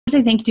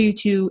say thank you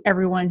to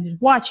everyone who's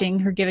watching,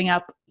 who are giving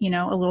up,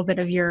 a little bit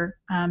of your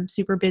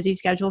super busy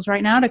schedules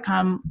right now to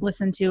come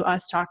listen to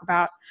us talk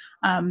about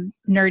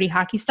nerdy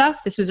hockey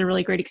stuff. This was a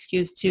really great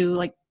excuse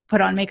to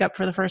put on makeup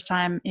for the first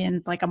time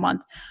in a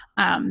month.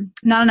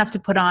 Not enough to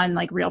put on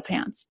real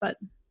pants, but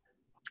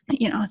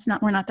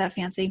we're not that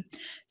fancy.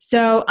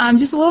 So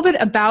just a little bit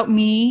about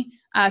me.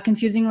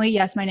 Confusingly,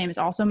 yes, my name is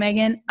also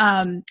Megan.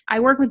 I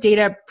work with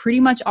data pretty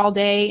much all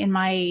day. In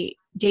my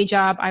day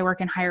job, I work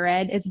in higher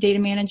ed as a data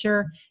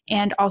manager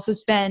and also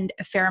spend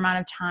a fair amount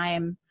of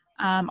time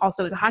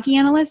also as a hockey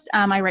analyst.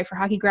 I write for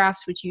Hockey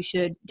Graphs, which you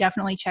should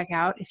definitely check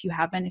out if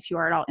you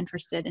are at all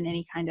interested in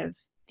any kind of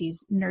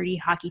these nerdy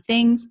hockey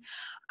things.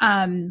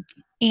 And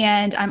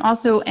I'm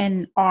also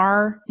an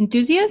R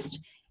enthusiast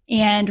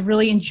and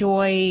really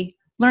enjoy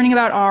learning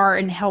about R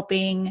and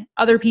helping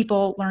other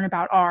people learn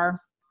about R.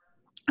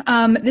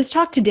 This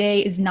talk today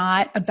is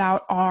not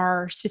about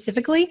R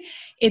specifically.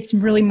 It's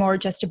really more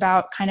just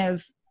about kind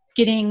of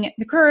getting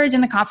the courage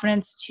and the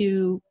confidence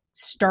to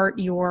start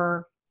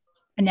your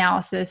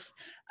analysis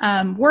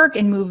work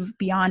and move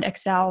beyond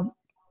Excel.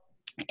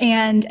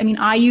 And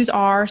I use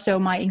R, so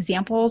my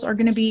examples are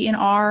going to be in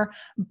R,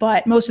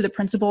 but most of the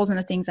principles and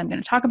the things I'm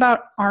going to talk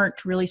about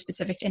aren't really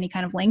specific to any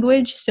kind of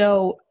language.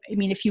 So,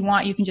 if you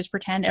want, you can just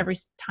pretend every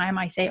time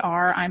I say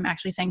R, I'm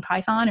actually saying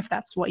Python. If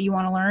that's what you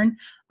want to learn,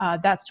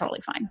 that's totally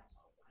fine.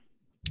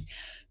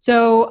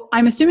 So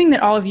I'm assuming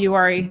that all of you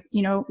are a,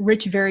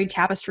 rich, varied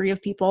tapestry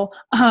of people,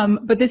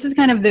 but this is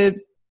kind of the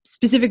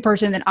specific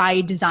person that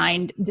I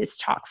designed this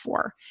talk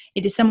for.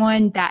 It is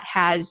someone that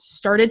has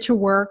started to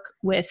work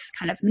with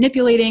kind of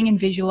manipulating and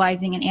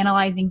visualizing and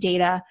analyzing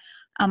data.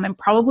 I'm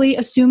probably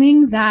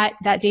assuming that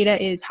that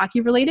data is hockey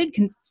related,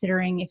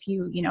 considering if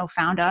you,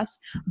 found us,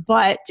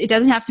 but it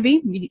doesn't have to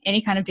be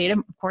any kind of data.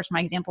 Of course, my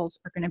examples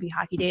are going to be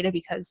hockey data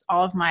because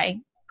all of my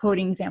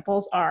coding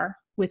examples are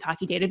with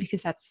hockey data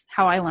because that's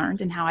how I learned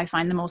and how I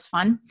find the most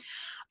fun.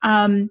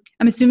 I'm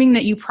assuming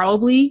that you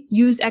probably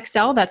use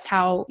Excel. That's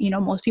how,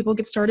 most people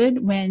get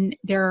started when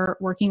they're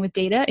working with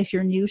data, if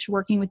you're new to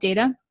working with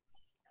data.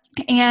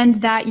 And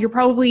that you're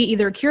probably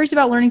either curious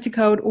about learning to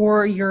code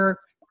or you're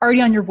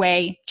already on your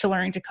way to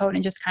learning to code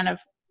and just kind of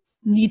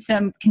need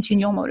some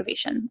continual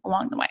motivation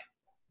along the way.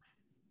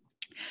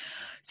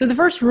 So the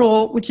first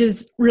rule, which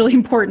is really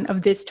important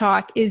of this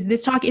talk is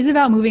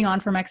about moving on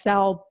from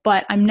Excel,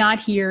 but I'm not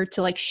here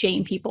to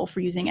shame people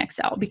for using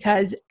Excel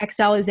because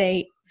Excel is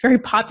a very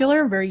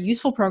popular, very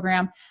useful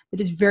program that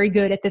is very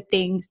good at the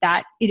things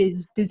that it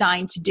is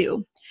designed to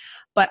do.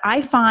 But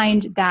I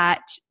find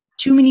that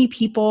too many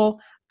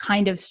people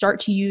kind of start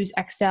to use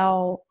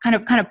Excel, kind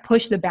of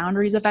push the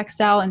boundaries of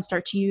Excel and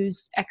start to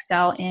use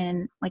Excel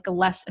in a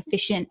less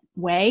efficient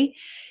way.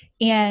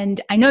 And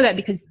I know that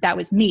because that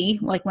was me.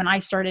 When I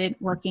started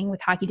working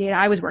with hockey data,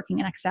 I was working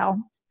in Excel.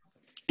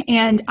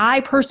 And I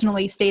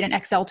personally stayed in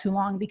Excel too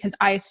long because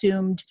I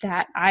assumed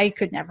that I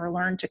could never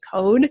learn to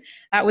code.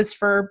 That was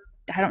for,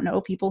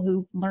 people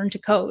who learn to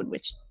code,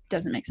 which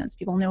doesn't make sense.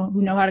 People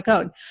who know how to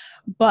code.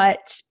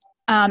 But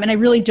and I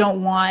really I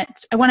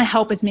want to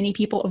help as many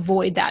people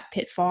avoid that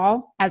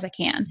pitfall as I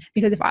can.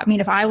 Because if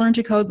I learn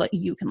to code,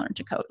 you can learn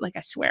to code, I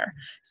swear.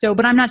 So,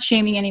 but I'm not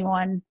shaming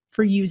anyone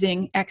for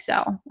using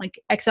Excel.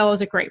 Excel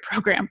is a great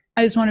program.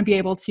 I just want to be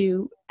able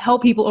to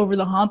help people over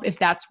the hump if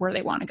that's where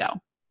they want to go.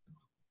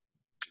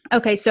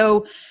 Okay,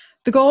 so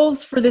the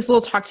goals for this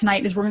little talk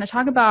tonight is we're going to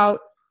talk about,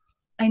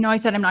 I know I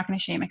said I'm not going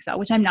to shame Excel,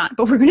 which I'm not,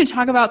 but we're going to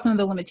talk about some of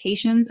the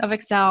limitations of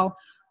Excel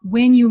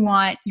when you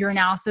want your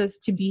analysis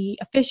to be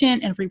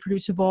efficient and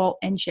reproducible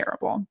and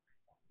shareable.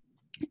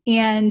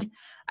 And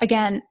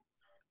again,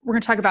 we're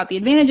going to talk about the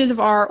advantages of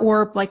R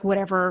or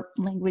whatever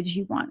language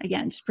you want.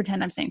 Again, just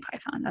pretend I'm saying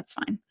Python. That's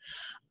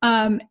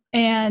fine.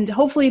 And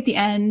hopefully at the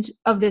end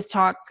of this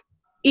talk,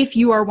 if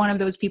you are one of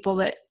those people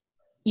that,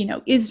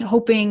 is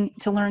hoping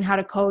to learn how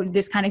to code,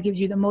 this kind of gives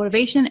you the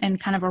motivation and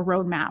kind of a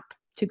roadmap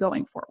to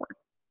going forward.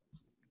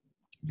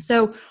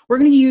 So I'm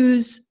going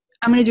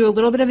to do a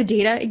little bit of a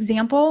data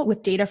example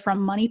with data from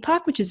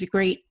MoneyPuck, which is a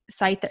great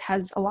site that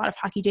has a lot of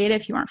hockey data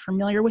if you aren't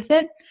familiar with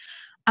it.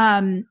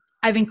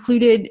 I've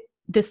included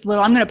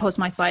I'm going to post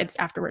my slides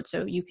afterwards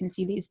so you can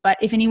see these, but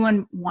if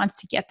anyone wants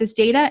to get this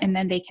data and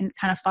then they can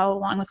kind of follow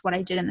along with what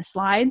I did in the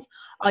slides,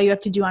 all you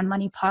have to do on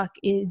MoneyPuck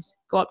is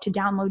go up to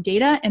download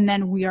data, and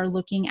then we are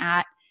looking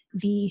at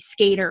the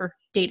skater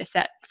data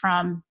set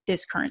from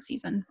this current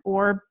season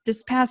or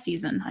this past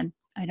season.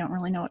 I don't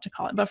really know what to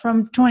call it, but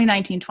from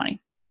 2019-20.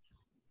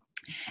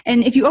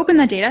 And if you open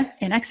that data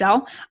in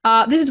Excel,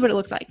 this is what it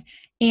looks like.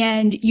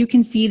 And you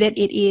can see that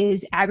it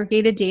is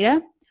aggregated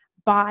data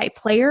by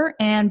player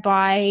and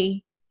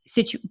by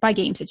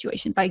game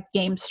situation, by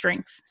game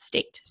strength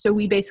state. So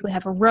we basically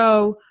have a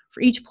row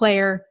for each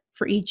player,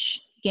 for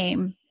each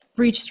game,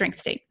 for each strength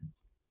state.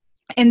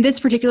 And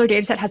this particular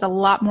data set has a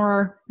lot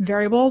more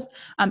variables.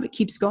 It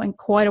keeps going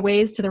quite a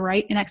ways to the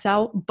right in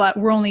Excel, but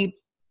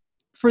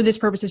for this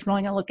purposes, we're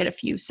only going to look at a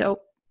few. So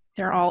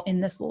they're all in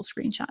this little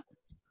screenshot.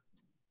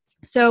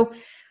 So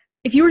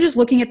if you were just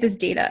looking at this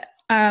data,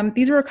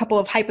 these are a couple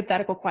of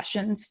hypothetical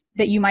questions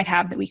that you might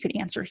have that we could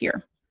answer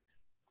here.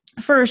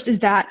 First is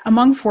that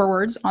among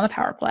forwards on the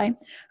power play,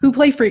 who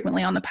play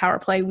frequently on the power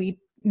play, we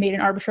made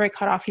an arbitrary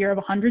cutoff here of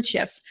 100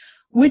 shifts,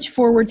 which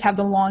forwards have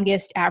the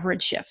longest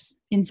average shifts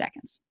in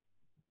seconds.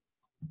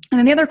 And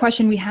then the other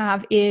question we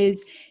have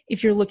is,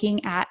 if you're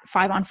looking at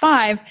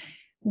 5-on-5,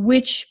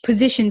 which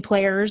position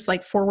players,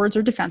 like forwards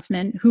or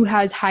defensemen, who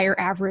has higher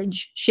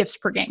average shifts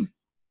per game?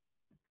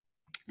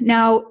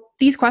 Now,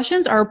 these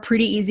questions are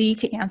pretty easy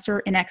to answer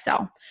in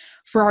Excel.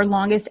 For our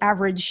longest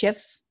average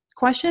shifts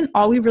question,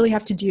 all we really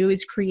have to do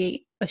is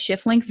create a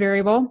shift length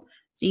variable.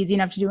 It's easy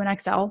enough to do in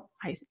Excel,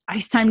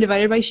 ice time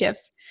divided by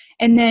shifts,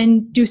 and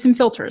then do some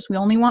filters. We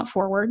only want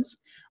forwards.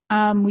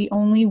 We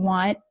only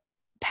want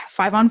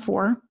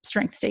 5-on-4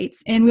 strength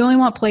states, and we only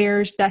want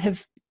players that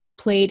have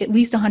played at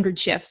least 100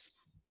 shifts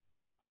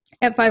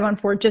at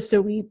 5-on-4, just so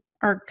we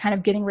are kind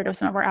of getting rid of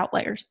some of our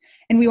outliers.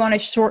 And we want to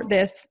sort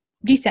this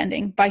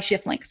descending by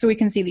shift length so we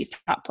can see these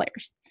top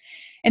players.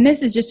 And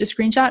this is just a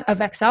screenshot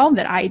of Excel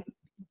that I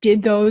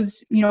did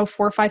those, 4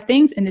 or 5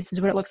 things, and this is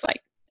what it looks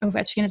like.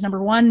 Ovechkin is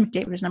number 1,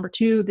 McDavid is number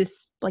 2.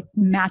 This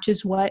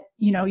matches what,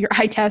 your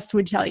eye test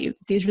would tell you.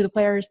 These are the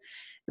players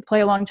that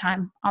play a long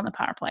time on the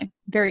power play.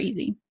 Very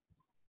easy.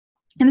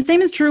 And the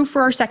same is true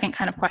for our second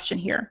kind of question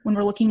here when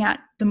we're looking at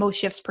the most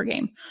shifts per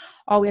game.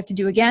 All we have to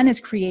do again is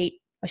create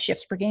a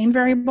shifts per game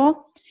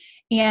variable.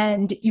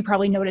 And you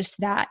probably noticed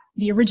that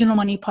the original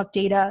Money Puck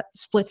data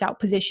splits out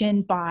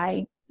position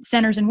by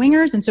centers and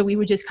wingers. And so we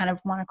would just kind of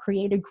want to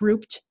create a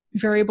grouped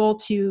variable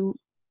to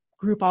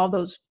group all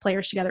those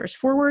players together as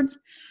forwards.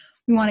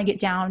 We want to get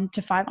down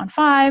to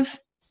 5-on-5,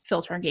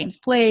 filter our games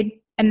played,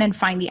 and then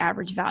find the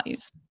average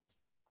values.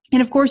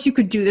 And of course, you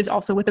could do this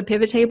also with a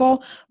pivot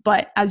table,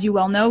 but as you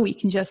well know, we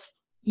can just,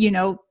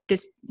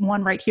 this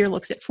one right here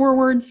looks at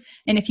forwards.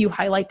 And if you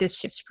highlight this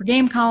shifts per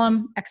game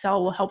column,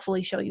 Excel will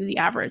helpfully show you the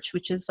average,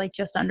 which is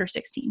just under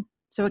 16.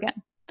 So again,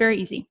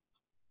 very easy.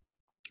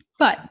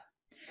 But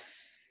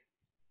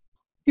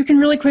you can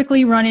really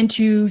quickly run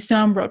into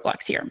some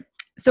roadblocks here.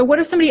 So what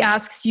if somebody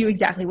asks you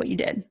exactly what you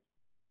did?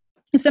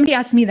 If somebody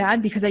asks me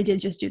that, because I did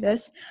just do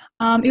this,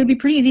 it would be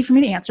pretty easy for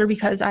me to answer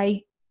because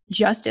I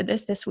just did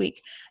this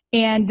week.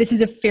 And this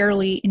is a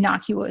fairly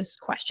innocuous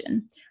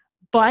question.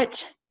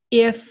 But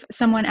if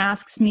someone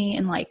asks me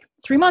in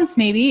 3 months,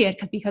 maybe,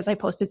 because I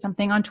posted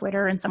something on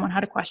Twitter and someone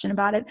had a question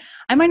about it,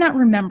 I might not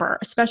remember,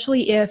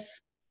 especially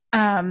if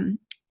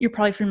you're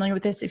probably familiar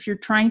with this. If you're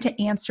trying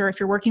to answer, if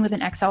you're working with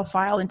an Excel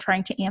file and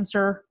trying to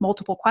answer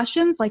multiple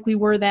questions like we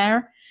were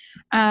there,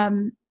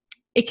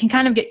 it can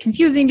kind of get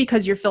confusing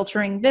because you're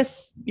filtering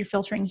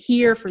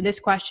here for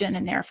this question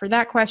and there for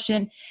that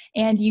question,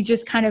 and you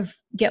just kind of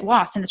get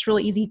lost. And it's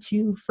really easy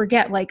to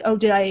forget,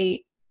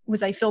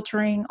 was I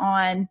filtering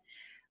on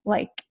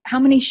how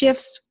many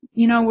shifts,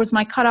 was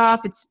my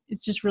cutoff?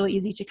 It's just really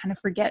easy to kind of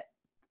forget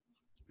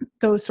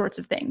those sorts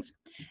of things.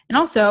 And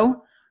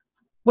also,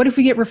 what if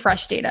we get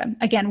refresh data?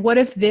 Again, what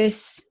if the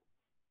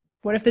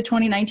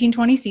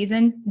 2019-20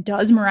 season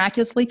does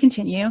miraculously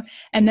continue,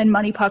 and then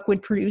Money Puck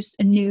would produce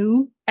a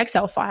new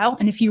Excel file?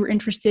 And if you were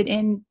interested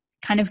in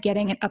kind of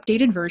getting an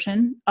updated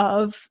version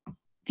of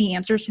the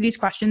answers to these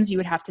questions, you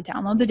would have to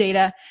download the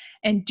data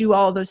and do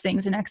all of those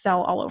things in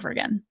Excel all over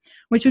again,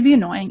 which would be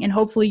annoying. And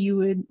hopefully you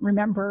would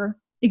remember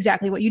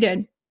exactly what you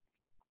did.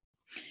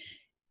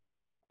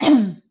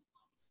 And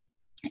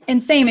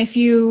same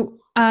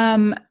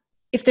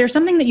if there's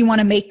something that you want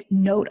to make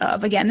note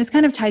of. Again, this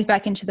kind of ties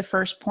back into the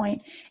first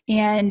point.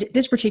 And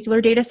this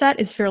particular data set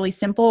is fairly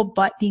simple,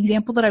 but the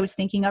example that I was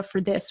thinking of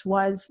for this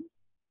was,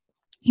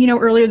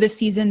 earlier this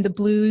season, the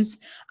Blues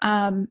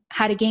had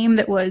a game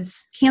that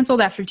was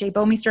canceled after Jay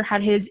Bouwmeester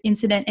had his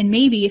incident. And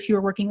maybe if you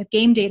were working with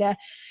game data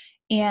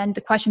and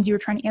the questions you were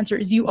trying to answer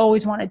is you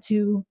always wanted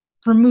to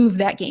remove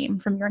that game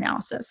from your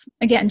analysis.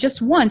 Again,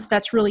 just once,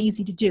 that's really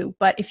easy to do.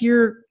 But if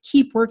you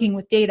keep working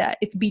with data,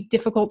 it could be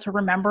difficult to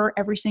remember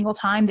every single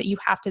time that you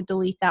have to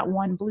delete that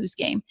one Blues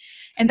game.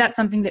 And that's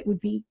something that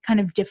would be kind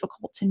of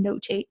difficult to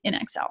notate in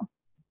Excel.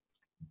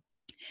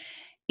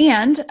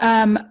 And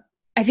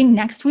I think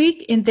next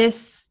week in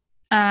this,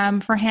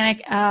 for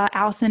Hannick,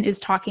 Allison is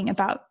talking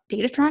about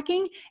data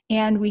tracking.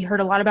 And we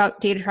heard a lot about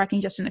data tracking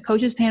just in the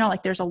coaches panel.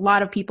 There's a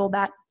lot of people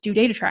that do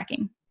data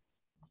tracking.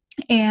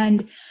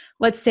 And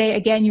let's say,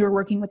 again, you were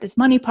working with this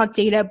Money Puck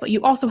data, but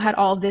you also had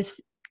all of this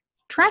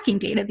tracking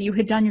data that you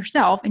had done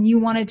yourself, and you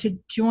wanted to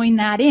join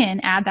that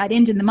add that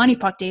into the Money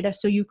Puck data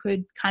so you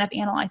could kind of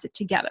analyze it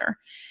together.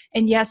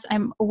 And yes,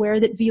 I'm aware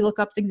that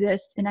VLOOKUPs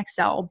exist in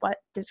Excel, but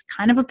it's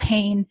kind of a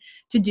pain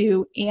to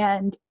do.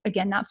 And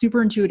again, not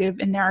super intuitive.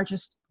 And there are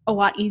just a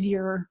lot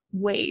easier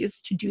ways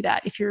to do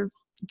that if you're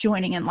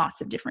joining in lots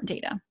of different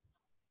data.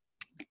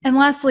 And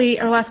lastly,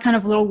 our last kind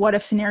of little what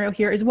if scenario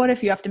here is, what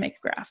if you have to make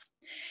a graph?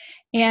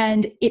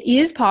 And it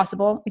is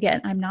possible,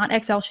 again, I'm not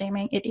Excel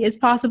shaming, it is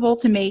possible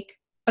to make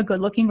a good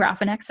looking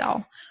graph in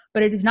Excel,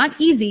 but it is not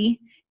easy,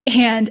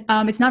 and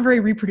it's not very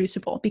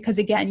reproducible because,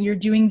 again, you're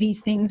doing these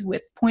things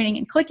with pointing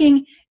and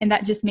clicking, and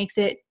that just makes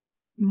it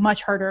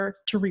much harder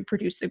to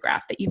reproduce the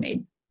graph that you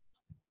made.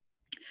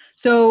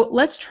 So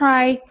let's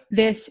try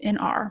this in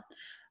R.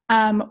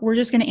 We're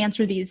just going to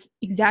answer these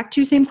exact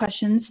two same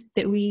questions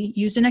that we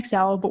used in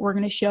Excel, but we're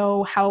going to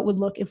show how it would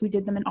look if we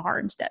did them in R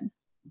instead.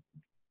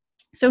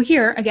 So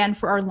here, again,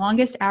 for our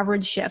longest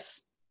average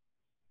shifts,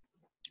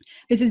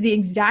 this is the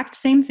exact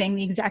same thing,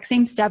 the exact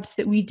same steps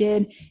that we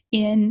did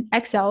in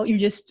Excel. You're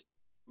just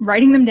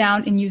writing them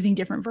down and using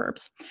different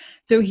verbs.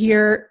 So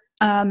here,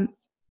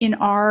 in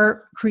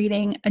R,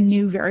 creating a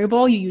new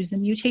variable, you use the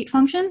mutate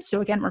function. So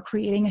again, we're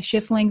creating a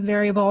shift length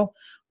variable.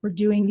 We're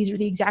doing, these are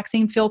the exact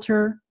same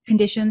filter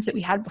conditions that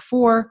we had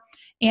before,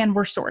 and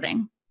we're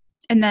sorting.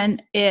 And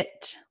then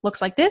it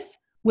looks like this,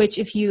 which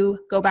if you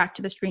go back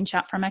to the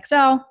screenshot from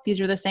Excel, these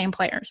are the same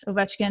players,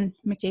 Ovechkin,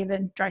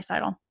 McDavid,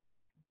 Draisaitl.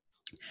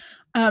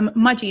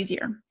 Much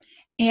easier.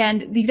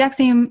 And the exact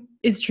same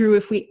is true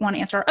if we want to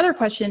answer our other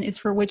question, is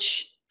for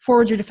which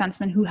forwards or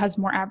defenseman who has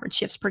more average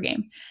shifts per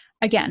game.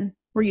 Again,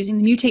 we're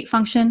using the mutate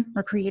function.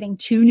 We're creating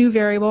two new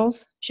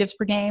variables, shifts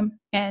per game,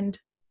 and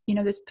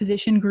this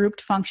position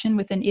grouped function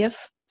with an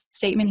if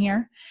statement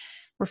here.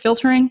 We're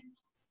filtering,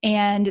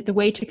 and the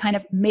way to kind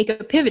of make a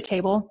pivot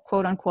table,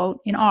 quote unquote,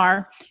 in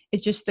R,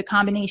 is just the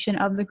combination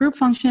of the group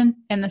function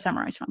and the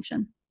summarize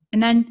function.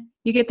 And then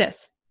you get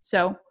this.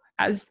 So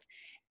as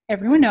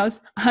everyone knows,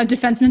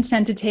 defensemen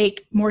tend to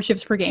take more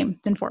shifts per game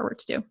than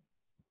forwards do.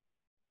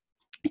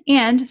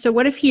 And so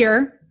what if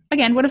here,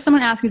 again, what if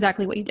someone asks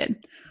exactly what you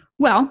did?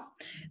 Well,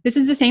 this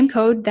is the same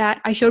code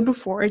that I showed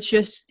before. It's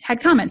just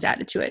had comments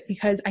added to it,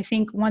 because I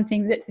think one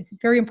thing that is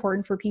very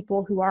important for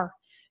people who are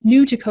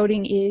new to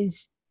coding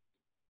is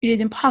it is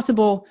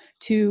impossible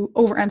to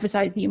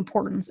overemphasize the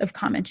importance of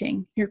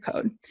commenting your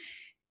code.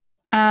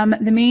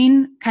 The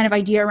main kind of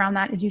idea around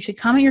that is you should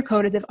comment your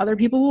code as if other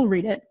people will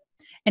read it,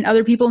 and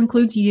other people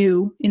includes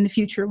you in the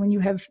future when you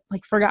have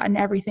forgotten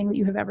everything that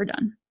you have ever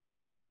done.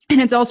 And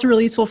it's also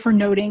really useful for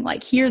noting,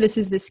 here, this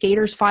is the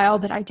skaters file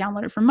that I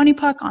downloaded from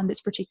MoneyPuck on this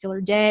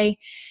particular day.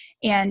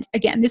 And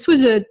again,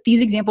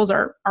 these examples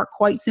are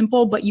quite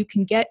simple, but you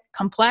can get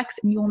complex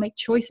and you will make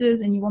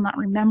choices and you will not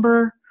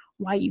remember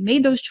why you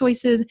made those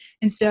choices.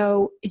 And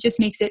so it just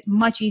makes it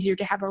much easier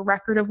to have a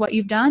record of what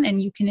you've done,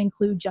 and you can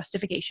include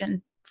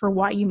justification for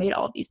why you made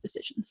all of these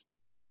decisions.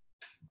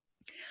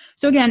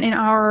 So again, in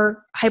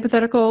our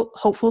hypothetical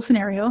hopeful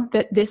scenario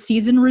that this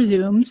season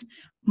resumes,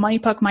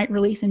 MoneyPuck might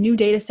release a new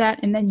data set,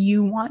 and then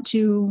you want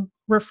to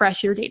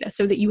refresh your data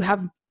so that you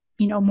have,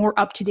 more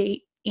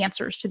up-to-date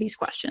answers to these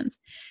questions.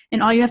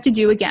 And all you have to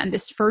do, again,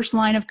 this first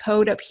line of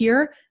code up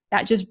here,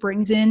 that just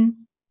brings in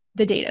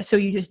the data. So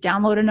you just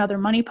download another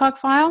MoneyPuck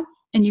file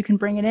and you can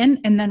bring it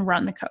in and then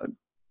run the code.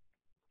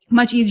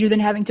 Much easier than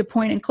having to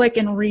point and click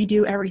and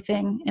redo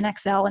everything in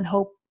Excel and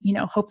hope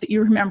that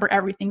you remember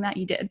everything that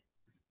you did.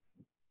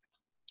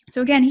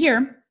 So again,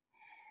 here,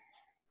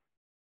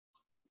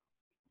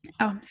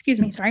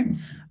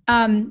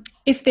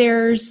 if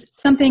there's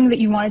something that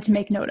you wanted to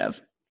make note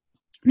of,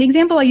 the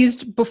example I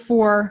used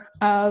before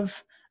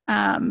of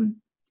wanting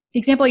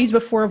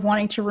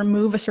to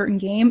remove a certain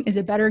game is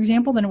a better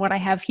example than what I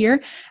have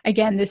here.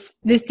 Again, this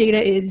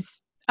data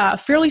is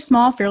fairly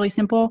small, fairly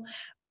simple,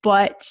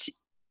 but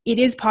it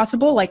is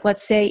possible.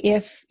 Let's say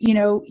if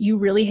you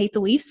really hate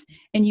the Leafs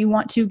and you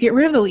want to get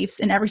rid of the Leafs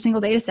in every single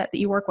data set that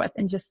you work with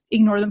and just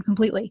ignore them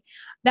completely.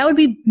 That would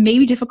be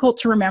maybe difficult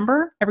to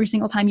remember every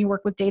single time you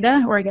work with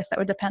data, or I guess that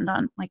would depend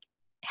on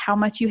how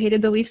much you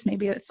hated the Leafs.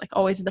 Maybe it's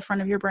always at the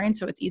front of your brain,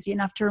 so it's easy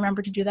enough to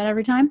remember to do that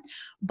every time.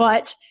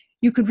 But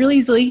you could really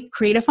easily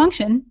create a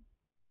function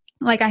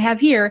like I have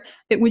here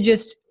that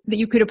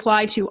you could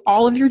apply to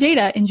all of your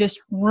data and just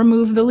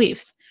remove the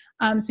Leafs.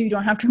 So you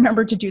don't have to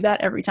remember to do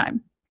that every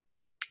time.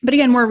 But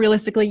again, more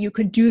realistically, you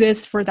could do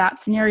this for that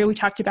scenario we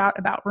talked about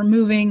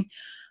removing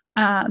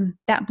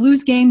that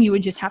Blues game. You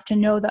would just have to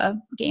know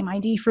the game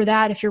ID for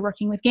that if you're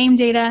working with game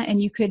data,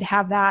 and you could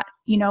have that,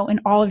 in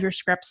all of your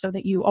scripts so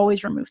that you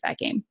always remove that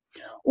game.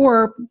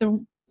 Or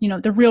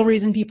the real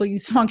reason people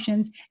use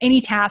functions,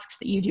 any tasks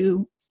that you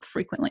do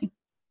frequently.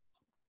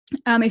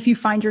 If you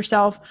find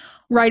yourself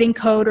writing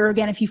code, or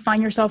again, if you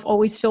find yourself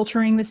always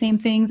filtering the same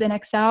things in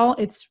Excel,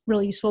 it's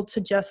really useful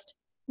to just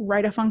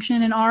write a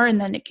function in R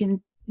and then it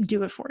can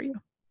do it for you.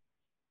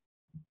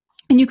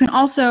 And you can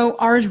also,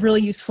 R is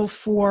really useful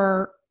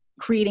for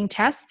creating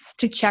tests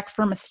to check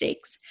for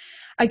mistakes.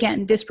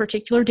 Again, this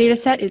particular data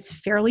set is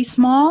fairly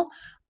small,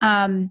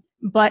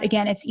 but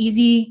again, it's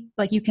easy.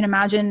 You can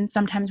imagine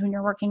sometimes when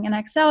you're working in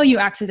Excel, you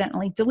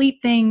accidentally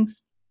delete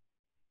things.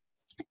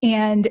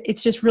 And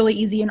it's just really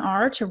easy in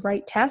R to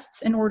write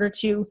tests in order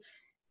to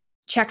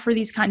check for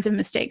these kinds of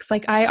mistakes.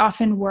 I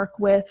often work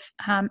with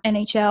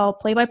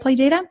NHL play-by-play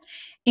data.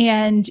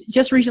 And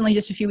just recently,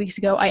 just a few weeks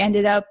ago, I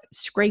ended up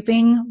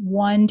scraping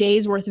 1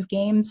 day's worth of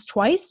games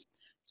twice.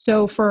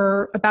 So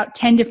for about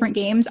 10 different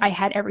games, I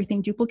had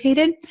everything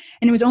duplicated.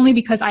 And it was only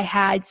because I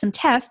had some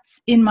tests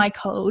in my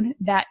code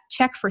that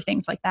check for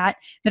things like that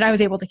I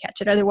was able to catch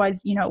it.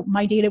 Otherwise,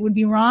 my data would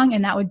be wrong,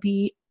 and that would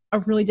be a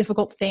really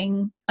difficult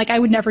thing. I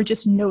would never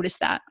just notice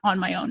that on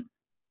my own.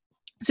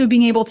 So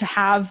being able to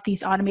have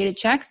these automated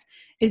checks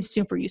is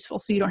super useful,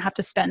 so you don't have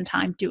to spend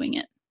time doing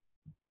it.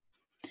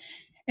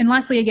 And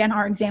lastly, again,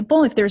 our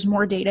example, if there's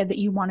more data that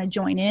you want to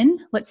join in,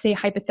 let's say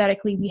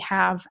hypothetically we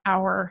have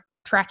our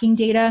tracking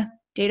data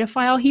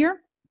file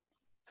here.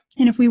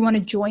 And if we want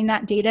to join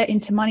that data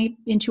into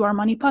our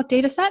MoneyPuck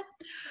data set,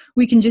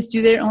 we can just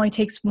do that. It only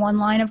takes one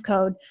line of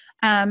code.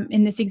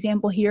 In this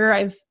example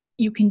here,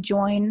 you can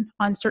join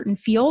on certain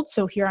fields.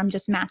 So here I'm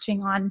just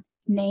matching on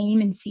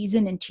name and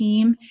season and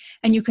team.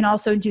 And you can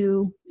also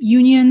do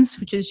unions,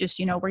 which is just,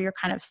 where you're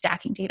kind of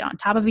stacking data on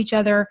top of each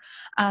other,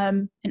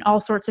 and all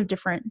sorts of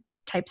different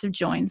types of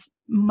joins.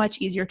 Much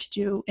easier to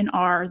do in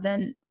R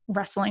than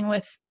wrestling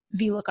with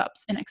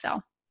VLOOKUPs in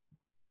Excel.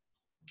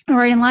 All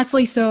right, and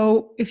lastly,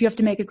 so if you have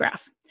to make a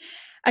graph.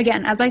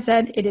 Again, as I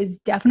said, it is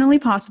definitely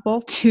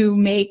possible to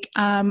make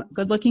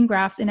good-looking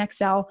graphs in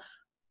Excel,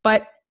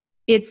 but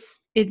it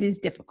is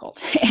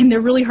difficult and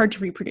they're really hard to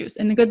reproduce.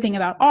 And the good thing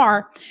about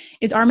R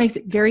is R makes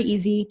it very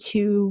easy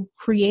to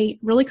create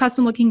really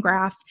custom-looking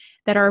graphs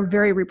that are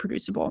very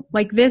reproducible.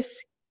 Like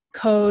this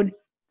code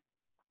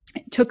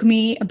took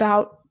me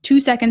about 2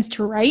 seconds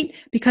to write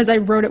because I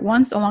wrote it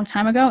once a long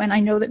time ago, and I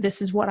know that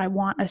this is what I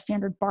want a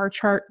standard bar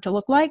chart to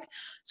look like.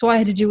 So all I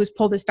had to do was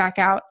pull this back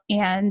out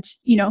and,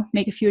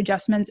 make a few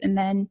adjustments, and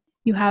then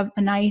you have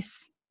a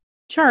nice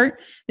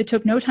chart that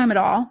took no time at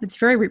all. It's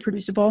very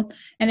reproducible.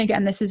 And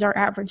again, this is our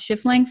average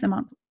shift length,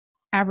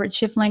 average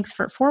shift length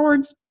for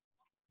forwards.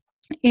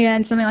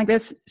 And something like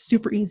this,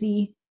 super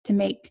easy to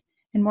make,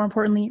 and more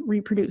importantly,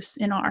 reproduce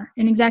in R.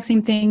 An exact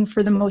same thing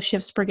for the most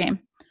shifts per game.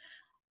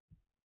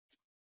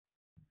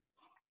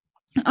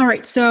 All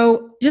right,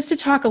 so just to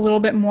talk a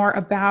little bit more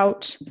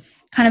about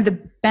kind of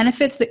the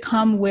benefits that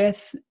come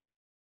with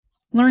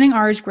learning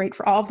R is great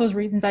for all of those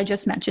reasons I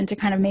just mentioned to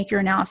kind of make your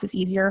analysis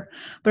easier,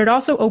 but it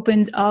also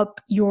opens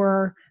up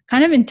your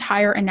kind of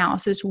entire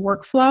analysis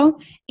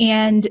workflow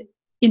and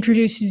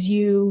introduces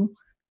you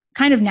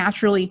kind of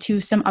naturally to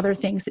some other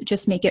things that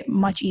just make it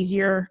much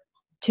easier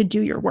to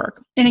do your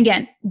work. And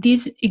again,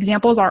 these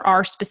examples are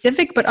R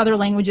specific, but other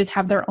languages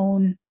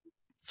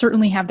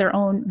certainly have their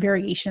own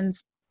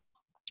variations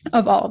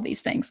of all of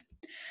these things.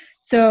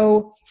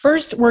 So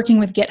first, working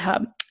with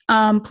GitHub.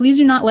 Please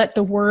do not let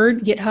the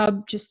word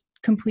GitHub just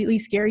completely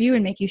scare you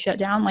and make you shut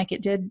down like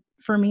it did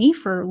for me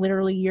for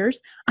literally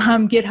years.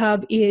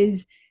 GitHub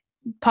is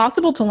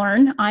possible to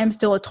learn. I'm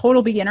still a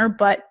total beginner,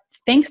 but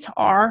thanks to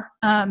R,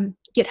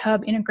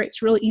 GitHub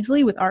integrates really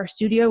easily with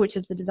RStudio, which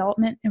is the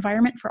development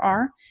environment for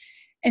R.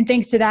 And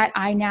thanks to that,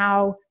 I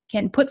now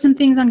can put some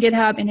things on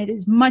GitHub, and it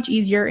is much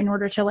easier in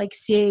order to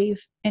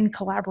save and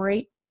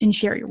collaborate and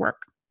share your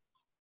work.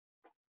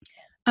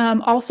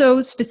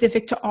 Also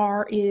specific to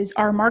R is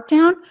R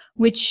Markdown,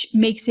 which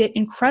makes it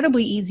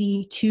incredibly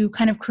easy to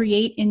kind of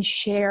create and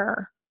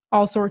share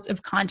all sorts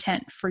of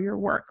content for your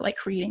work, like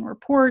creating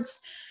reports.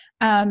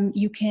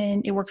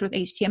 It works with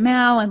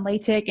HTML and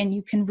LaTeX, and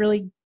you can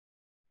really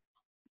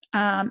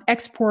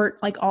export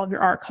all of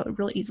your R code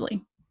really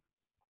easily,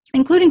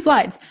 including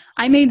slides.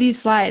 I made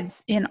these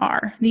slides in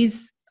R.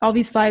 All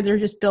these slides are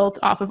just built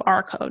off of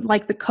R code,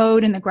 like the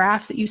code and the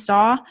graphs that you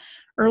saw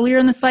earlier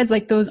in the slides.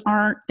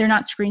 They're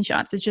not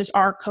screenshots. It's just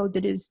R code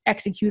that is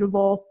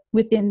executable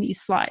within these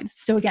slides.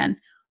 So again,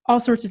 all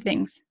sorts of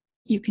things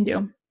you can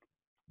do.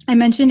 I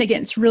mentioned,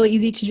 again, it's really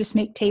easy to just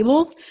make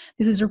tables.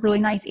 This is a really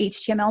nice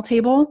HTML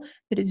table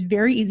that is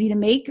very easy to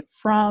make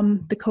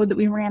from the code that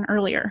we ran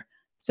earlier.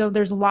 So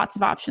there's lots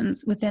of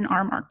options within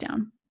R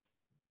Markdown.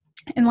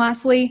 And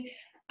lastly,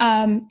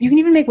 you can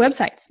even make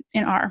websites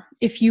in R.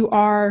 If you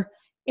are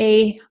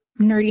a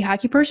nerdy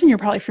hockey person, you're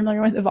probably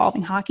familiar with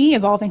Evolving Hockey.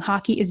 Evolving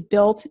Hockey is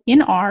built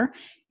in R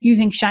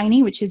using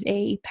Shiny, which is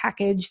a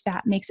package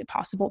that makes it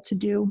possible to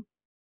do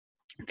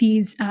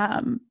these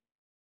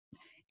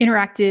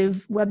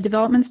interactive web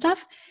development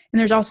stuff. And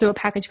there's also a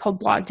package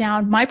called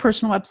Blogdown. My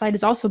personal website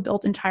is also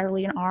built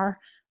entirely in R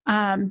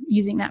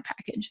using that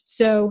package.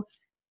 So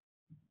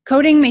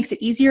coding makes it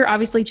easier,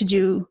 obviously, to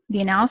do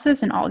the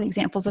analysis and all the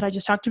examples that I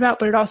just talked about,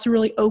 but it also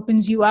really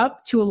opens you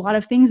up to a lot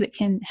of things that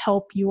can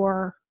help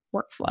your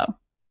workflow.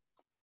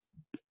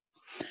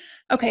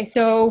 Okay,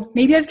 so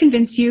maybe I've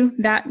convinced you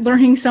that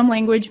learning some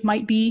language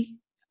might be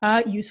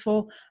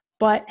useful,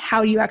 but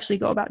how do you actually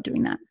go about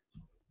doing that?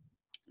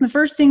 The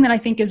first thing that I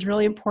think is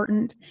really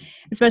important,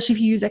 especially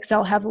if you use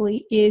Excel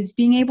heavily, is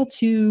being able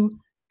to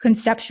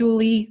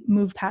conceptually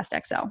move past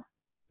Excel.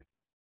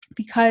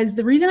 Because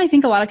the reason I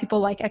think a lot of people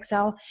like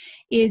Excel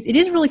is it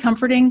is really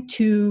comforting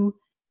to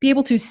be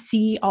able to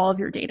see all of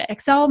your data.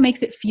 Excel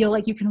makes it feel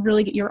like you can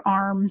really get your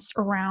arms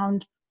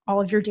around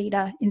all of your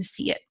data and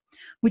see it,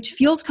 which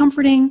feels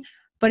comforting,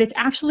 but it's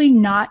actually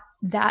not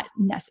that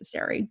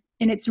necessary.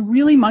 And it's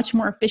really much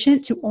more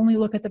efficient to only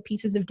look at the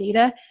pieces of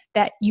data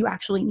that you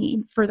actually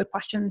need for the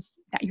questions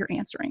that you're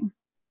answering.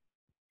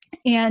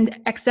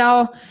 And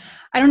Excel,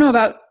 I don't know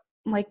about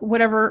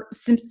whatever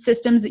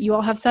systems that you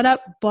all have set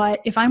up, but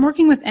if I'm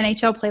working with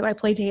NHL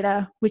play-by-play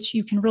data, which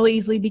you can really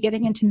easily be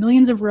getting into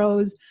millions of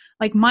rows,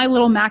 like my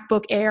little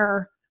MacBook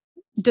Air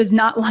does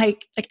not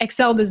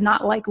Excel does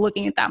not like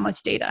looking at that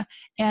much data.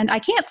 And I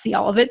can't see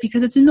all of it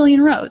because it's a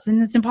million rows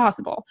and it's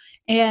impossible.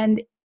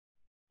 And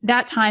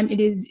that time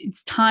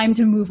it's time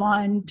to move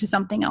on to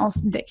something else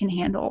that can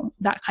handle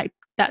that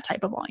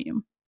type of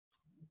volume.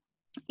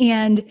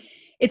 And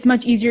it's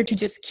much easier to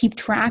just keep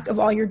track of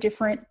all your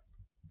different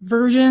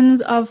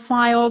versions of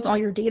files, all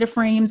your data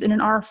frames in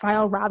an R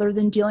file, rather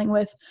than dealing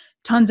with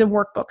tons of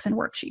workbooks and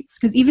worksheets.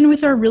 Because even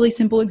with our really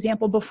simple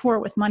example before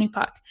with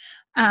MoneyPuck,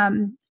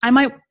 I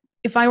might,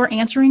 if I were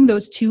answering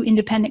those two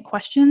independent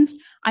questions,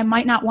 I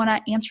might not want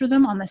to answer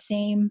them on the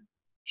same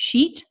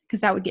sheet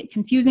because that would get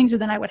confusing. So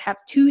then I would have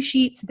two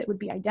sheets that would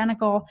be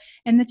identical,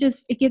 and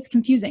it gets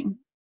confusing.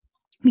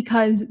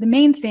 Because the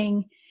main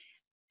thing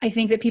I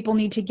think that people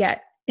need to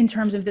get in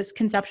terms of this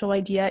conceptual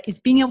idea is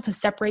being able to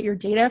separate your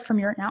data from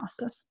your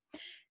analysis.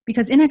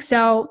 Because in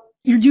Excel,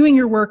 you're doing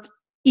your work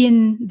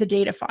in the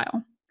data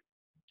file,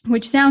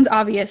 which sounds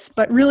obvious,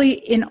 but really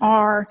in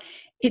R,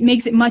 it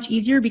makes it much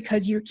easier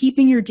because you're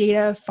keeping your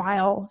data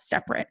file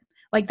separate.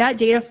 Like that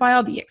data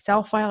file, the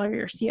Excel file or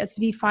your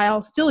CSV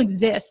file still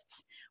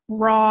exists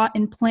raw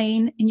and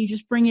plain, and you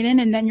just bring it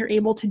in and then you're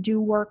able to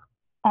do work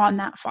on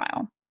that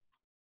file.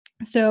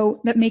 So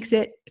that makes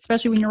it,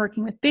 especially when you're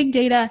working with big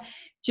data,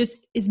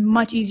 just is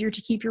much easier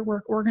to keep your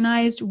work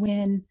organized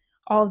when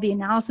all of the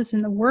analysis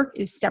and the work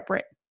is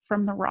separate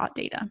from the raw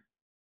data.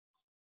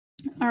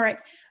 All right.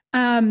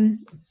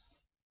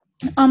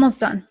 Almost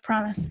done,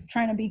 promise. I'm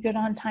trying to be good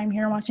on time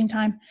here, watching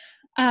time.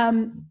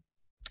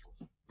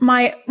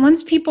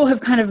 Once people have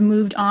kind of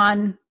moved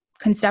on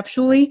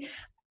conceptually,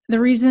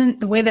 the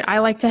way that I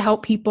like to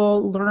help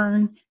people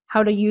learn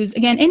how to use,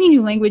 again, any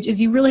new language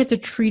is you really have to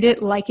treat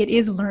it like it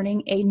is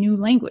learning a new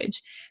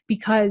language,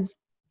 because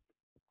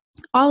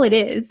all it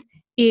is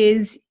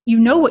you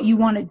know what you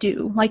want to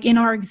do. Like in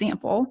our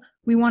example,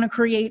 we want to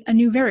create a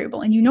new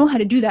variable, and you know how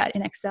to do that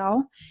in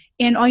Excel.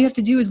 And all you have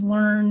to do is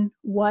learn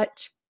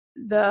what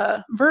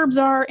the verbs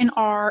are in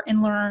R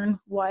and learn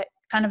what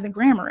kind of the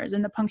grammar is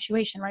and the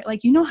punctuation, right?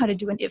 Like you know how to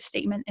do an if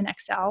statement in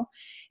Excel,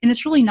 and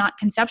it's really not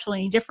conceptually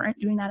any different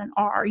doing that in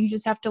R. You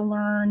just have to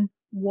learn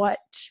what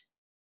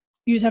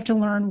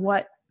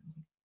the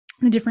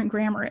different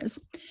grammar is.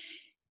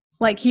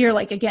 Like here,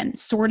 like again,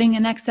 sorting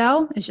in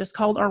Excel is just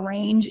called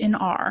arrange in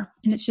R,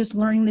 and it's just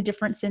learning the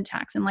different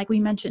syntax. And like we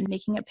mentioned,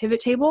 making a pivot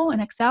table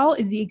in Excel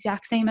is the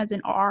exact same as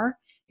in R,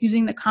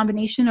 using the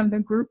combination of the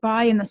group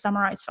by and the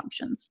summarize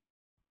functions.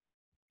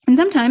 And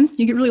sometimes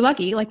you get really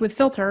lucky, like with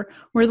filter,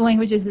 where the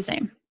language is the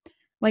same,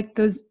 like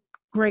those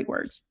great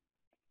words.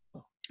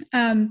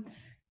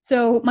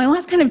 So my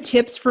last kind of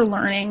tips for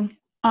learning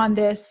on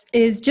this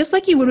is just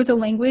like you would with a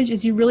language,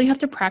 is you really have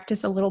to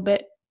practice a little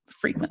bit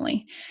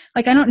frequently.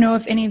 Like, I don't know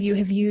if any of you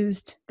have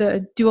used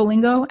the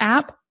Duolingo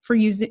app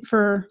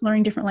for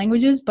learning different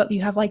languages, but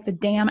you have like the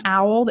damn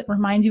owl that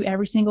reminds you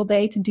every single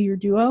day to do your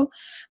Duo.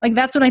 Like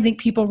that's what I think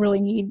people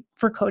really need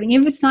for coding.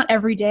 Even if it's not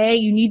every day,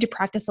 you need to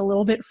practice a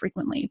little bit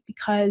frequently,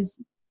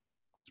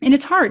 and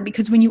it's hard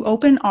because when you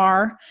open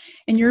R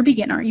and you're a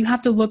beginner, you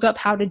have to look up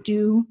how to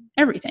do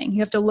everything. You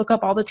have to look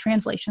up all the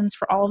translations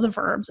for all of the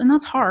verbs, and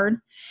that's hard.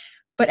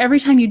 But every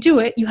time you do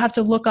it, you have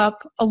to look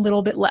up a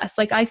little bit less.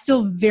 Like I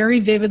still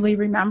very vividly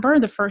remember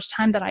the first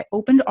time that I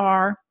opened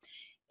R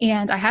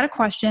and I had a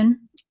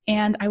question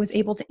and I was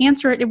able to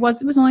answer it. It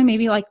was only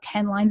maybe like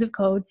 10 lines of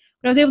code,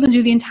 but I was able to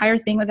do the entire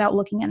thing without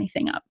looking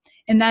anything up.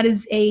 And that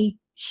is a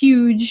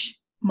huge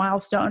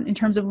milestone in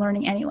terms of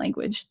learning any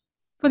language,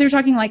 whether you're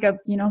talking like a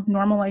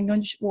normal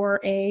language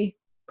or a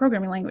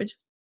programming language.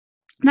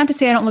 Not to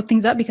say I don't look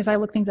things up, because I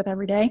look things up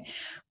every day,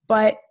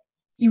 but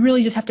you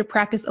really just have to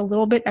practice a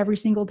little bit every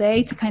single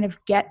day to kind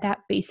of get that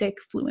basic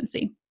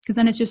fluency, because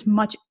then it's just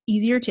much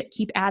easier to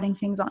keep adding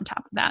things on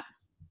top of that.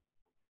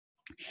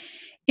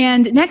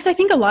 And next, I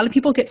think a lot of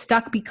people get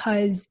stuck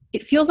because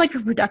it feels like a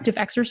productive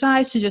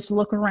exercise to just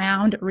look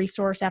around at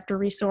resource after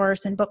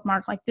resource and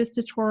bookmark like this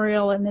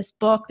tutorial and this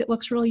book that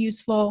looks really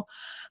useful,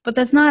 but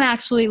that's not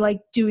actually like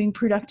doing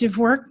productive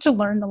work to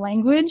learn the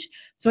language.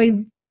 So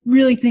I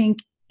really think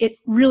it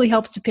really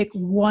helps to pick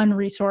one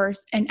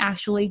resource and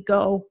actually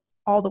go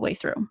all the way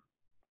through,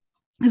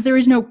 because there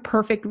is no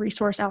perfect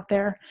resource out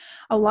there.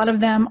 A lot of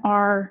them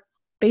are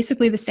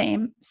basically the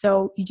same,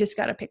 so you just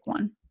got to pick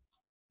one.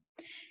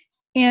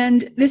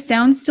 And this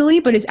sounds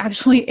silly, but is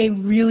actually a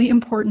really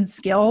important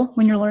skill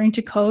when you're learning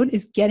to code,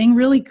 is getting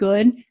really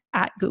good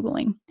at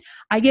Googling.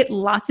 I get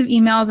lots of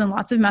emails and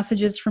lots of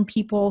messages from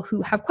people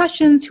who have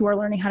questions, who are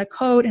learning how to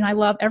code, and I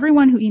love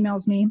everyone who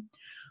emails me,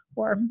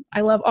 or I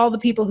love all the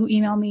people who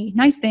email me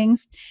nice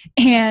things.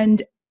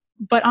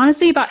 But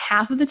honestly, about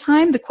half of the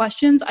time, the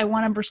questions, I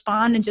want to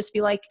respond and just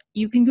be like,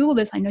 you can Google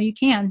this. I know you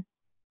can.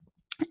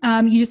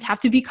 You just have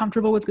to be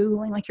comfortable with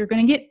Googling. Like, you're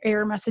going to get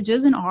error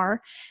messages in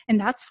R, and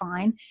that's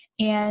fine.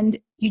 And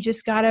you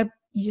just gotta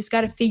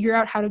figure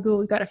out how to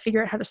Google. You got to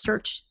figure out how to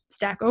search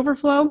Stack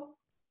Overflow.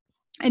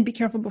 And be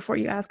careful before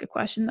you ask a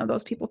question, though.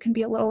 Those people can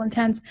be a little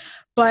intense.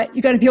 But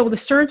you got to be able to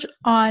search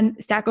on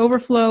Stack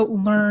Overflow,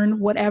 learn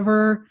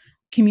whatever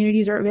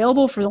communities are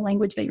available for the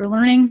language that you're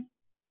learning,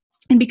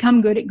 and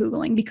become good at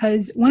Googling.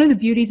 Because one of the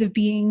beauties of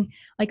being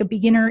like a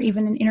beginner,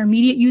 even an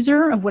intermediate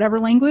user of whatever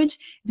language,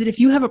 is that if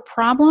you have a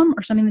problem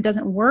or something that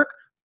doesn't work,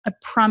 I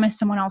promise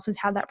someone else has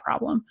had that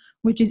problem,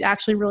 which is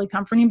actually really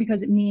comforting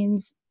because it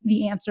means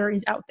the answer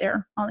is out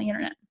there on the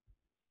internet.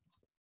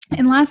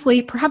 And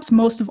lastly, perhaps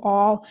most of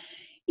all,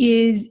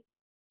 is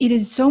it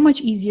is so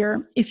much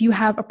easier if you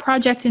have a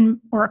project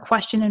or a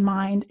question in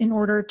mind in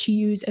order to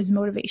use as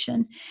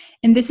motivation.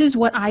 And this is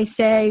what I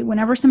say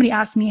whenever somebody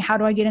asks me, how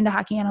do I get into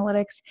hockey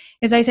analytics?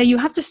 Is I say, you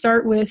have to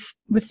start with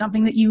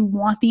something that you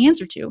want the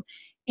answer to.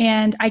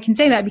 And I can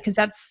say that because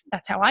that's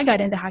how I got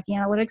into hockey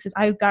analytics. Is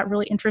I got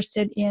really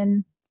interested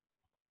in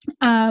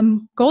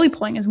goalie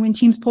pulling, is when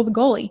teams pull the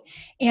goalie.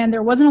 And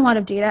there wasn't a lot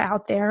of data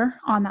out there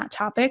on that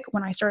topic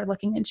when I started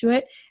looking into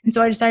it. And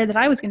so I decided that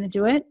I was going to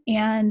do it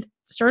and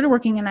started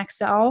working in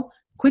Excel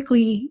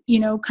quickly,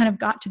 kind of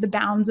got to the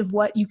bounds of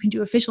what you can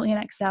do efficiently in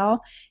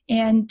Excel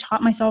and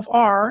taught myself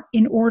R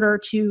in order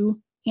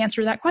to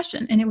answer that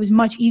question. And it was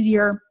much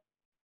easier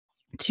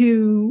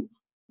to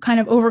kind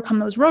of overcome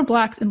those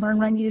roadblocks and learn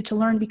what I needed to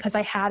learn because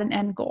I had an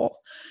end goal.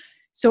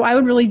 So I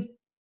would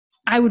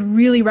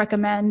really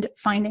recommend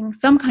finding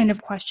some kind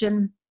of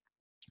question,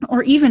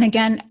 or even,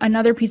 again,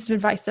 another piece of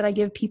advice that I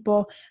give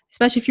people,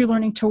 especially if you're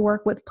learning to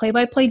work with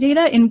play-by-play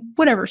data in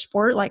whatever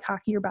sport, like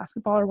hockey or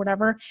basketball or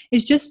whatever,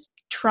 is just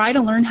try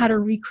to learn how to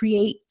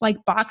recreate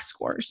like box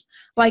scores.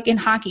 Like in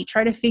hockey,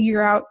 try to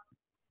figure out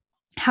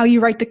how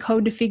you write the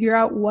code to figure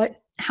out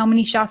how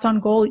many shots on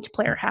goal each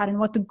player had and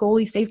what the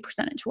goalie save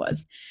percentage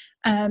was.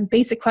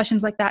 Basic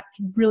questions like that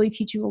can really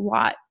teach you a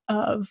lot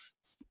of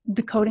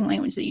the coding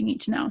language that you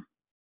need to know.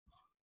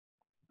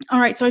 All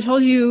right, so I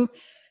told you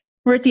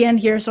we're at the end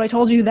here. So I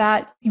told you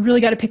that you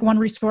really got to pick one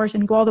resource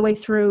and go all the way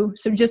through.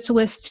 So just to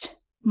list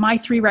my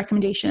 3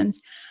 recommendations.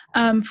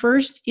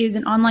 First is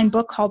an online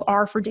book called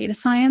R for Data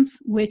Science,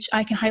 which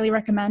I can highly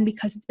recommend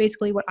because it's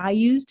basically what I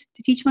used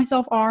to teach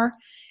myself R.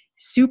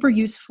 Super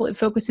useful. It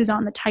focuses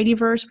on the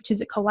tidyverse, which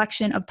is a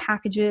collection of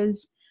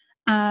packages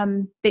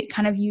that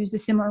kind of use a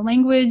similar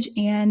language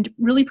and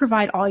really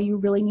provide all you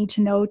really need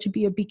to know to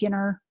be a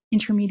beginner,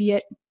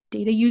 intermediate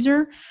data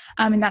user.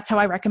 And that's how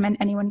I recommend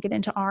anyone get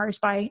into R, is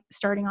by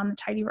starting on the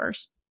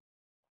tidyverse.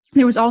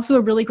 There was also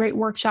a really great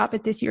workshop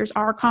at this year's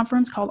R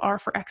conference called R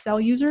for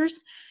Excel users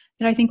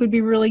that I think would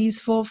be really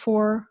useful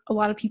for a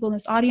lot of people in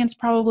this audience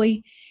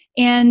probably.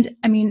 And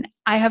I mean,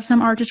 I have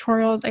some R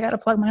tutorials. I got to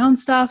plug my own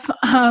stuff.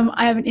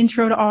 I have an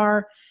intro to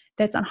R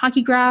that's on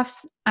hockey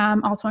graphs,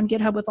 also on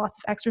GitHub with lots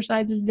of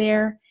exercises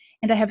there.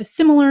 And I have a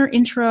similar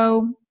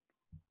intro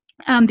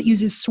that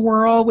uses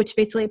Swirl, which is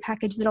basically a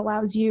package that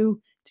allows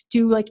you to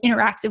do like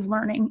interactive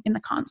learning in the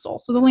console.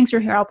 So the links are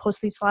here. I'll post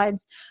these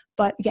slides.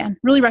 But again,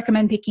 really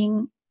recommend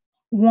picking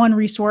one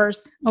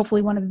resource,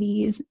 hopefully one of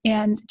these,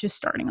 and just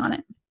starting on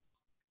it.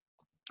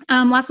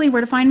 Lastly,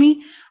 where to find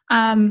me.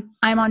 I'm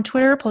on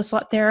Twitter, post a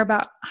lot there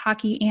about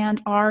hockey and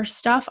R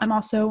stuff. I'm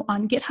also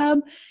on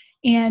GitHub,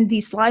 and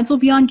these slides will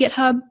be on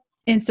GitHub.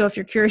 And so if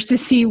you're curious to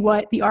see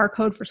what the R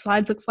code for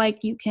slides looks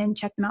like, you can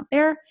check them out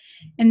there.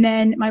 And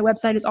then my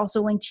website is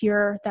also linked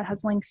here that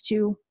has links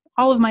to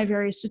all of my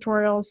various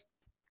tutorials.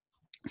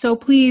 So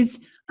please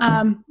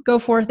go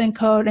forth and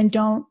code, and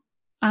don't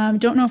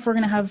know if we're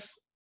going to have,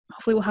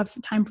 hopefully we'll have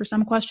some time for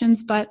some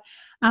questions, but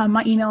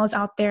my email is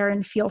out there,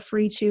 and feel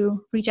free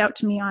to reach out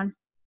to me on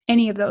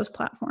any of those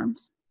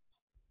platforms.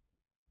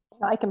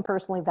 I can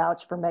personally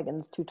vouch for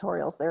Meghan's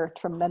tutorials. They're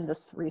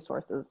tremendous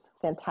resources,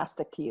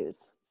 fantastic to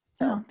use.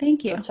 So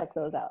thank you. Go check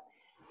those out.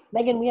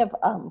 Meghan, we have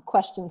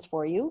questions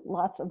for you,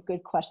 lots of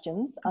good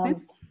questions. Okay.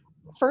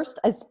 First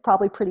is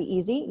probably pretty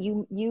easy.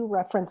 You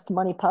referenced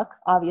MoneyPuck,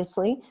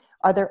 obviously.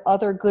 Are there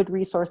other good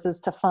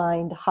resources to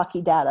find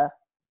hockey data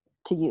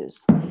to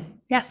use?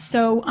 Yes,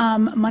 so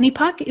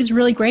MoneyPuck is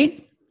really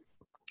great.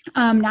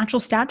 Natural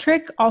Stat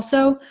Trick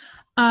also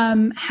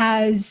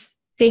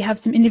they have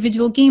some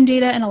individual game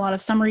data and a lot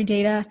of summary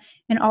data.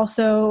 And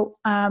also,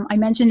 I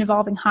mentioned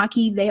Evolving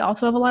Hockey. They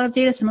also have a lot of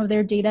data. Some of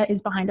their data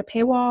is behind a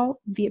paywall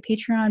via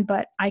Patreon,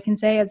 but I can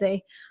say as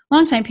a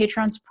longtime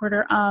Patreon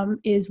supporter,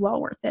 is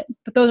well worth it.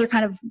 But those are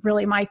kind of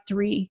really my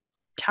 3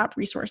 top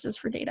resources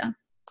for data.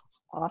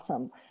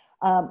 Awesome.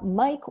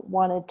 Mike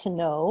wanted to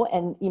know,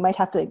 and you might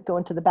have to go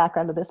into the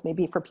background of this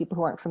maybe for people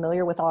who aren't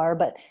familiar with R,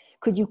 but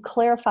could you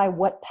clarify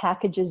what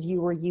packages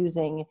you were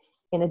using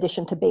in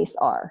addition to base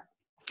R?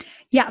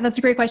 Yeah, that's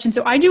a great question.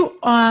 So I do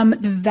the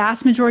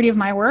vast majority of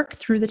my work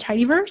through the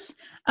tidyverse.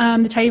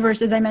 The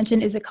tidyverse, as I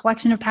mentioned, is a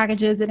collection of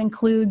packages that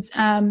includes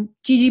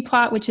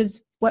ggplot, which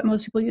is what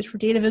most people use for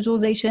data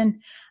visualization,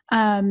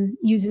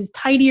 uses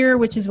Tidier,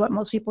 which is what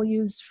most people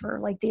use for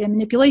like data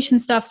manipulation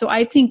stuff. So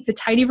I think the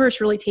tidyverse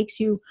really takes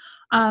you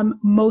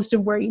most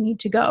of where you need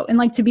to go. And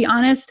like, to be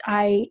honest,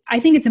 I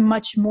think it's a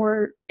much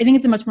more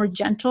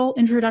gentle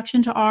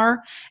introduction to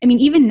R. I mean,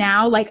 even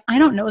now, like, I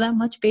don't know that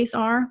much base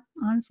R,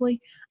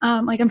 honestly.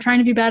 Like, I'm trying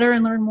to be better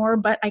and learn more,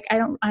 but like, I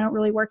don't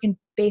really work in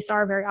base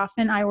R very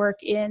often. I work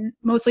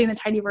mostly in the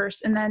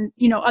tidyverse, and then,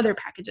 other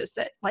packages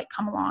that like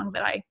come along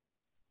that I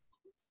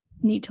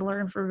need to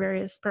learn for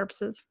various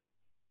purposes.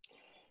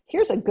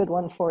 Here's a good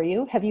one for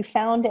you. Have you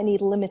found any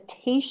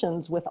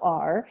limitations with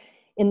R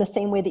in the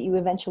same way that you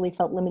eventually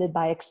felt limited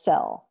by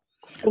Excel?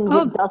 Things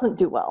it doesn't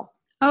do well?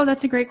 Oh,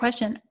 that's a great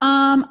question.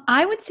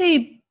 I would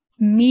say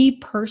me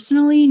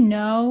personally,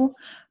 no,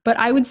 but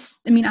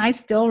I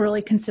still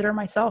really consider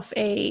myself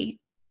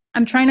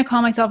I'm trying to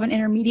call myself an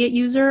intermediate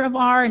user of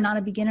R and not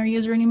a beginner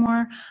user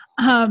anymore.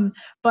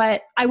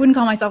 But I wouldn't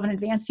call myself an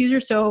advanced user.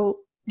 So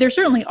there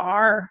certainly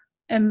are,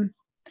 um,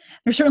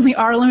 there certainly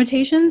are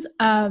limitations.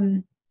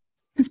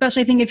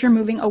 Especially I think if you're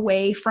moving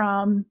away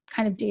from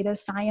kind of data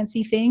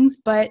sciencey things,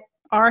 but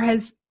R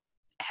has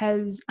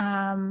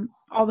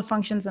all the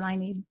functions that I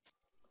need.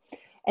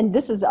 And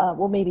this is,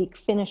 we'll maybe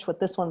finish with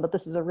this one, but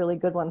this is a really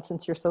good one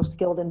since you're so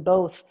skilled in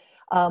both.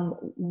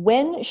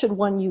 When should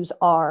one use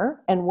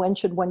R and when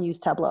should one use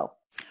Tableau?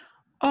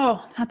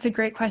 Oh, that's a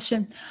great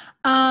question.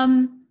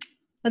 Um,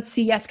 let's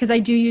see. Yes, because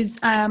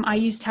I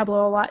use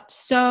Tableau a lot.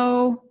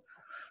 So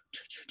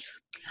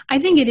I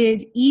think it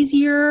is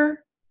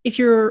easier if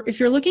you're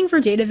looking for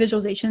data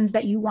visualizations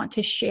that you want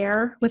to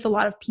share with a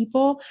lot of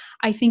people.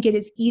 I think it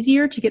is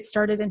easier to get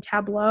started in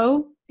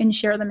Tableau and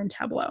share them in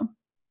Tableau.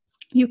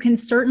 You can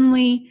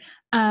certainly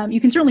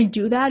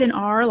do that in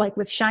R, like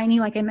with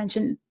Shiny. Like I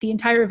mentioned, the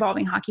entire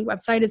Evolving Hockey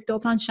website is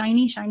built on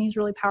Shiny. Shiny is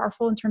really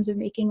powerful in terms of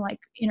making like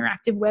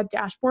interactive web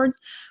dashboards,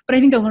 but I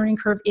think the learning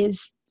curve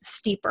is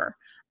steeper.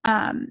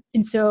 And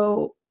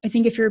so I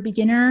think if you're a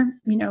beginner,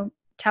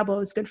 Tableau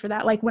is good for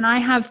that. Like when I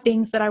have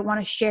things that I want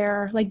to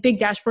share, like big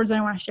dashboards that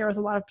I want to share with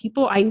a lot of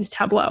people, I use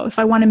Tableau. If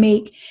I want to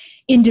make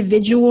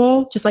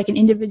just like an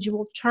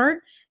individual chart,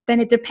 then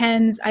it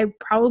depends. I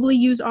probably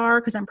use R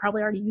because I'm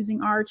probably already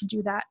using R to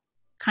do that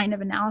kind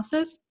of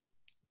analysis.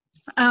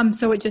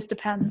 So it just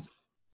depends.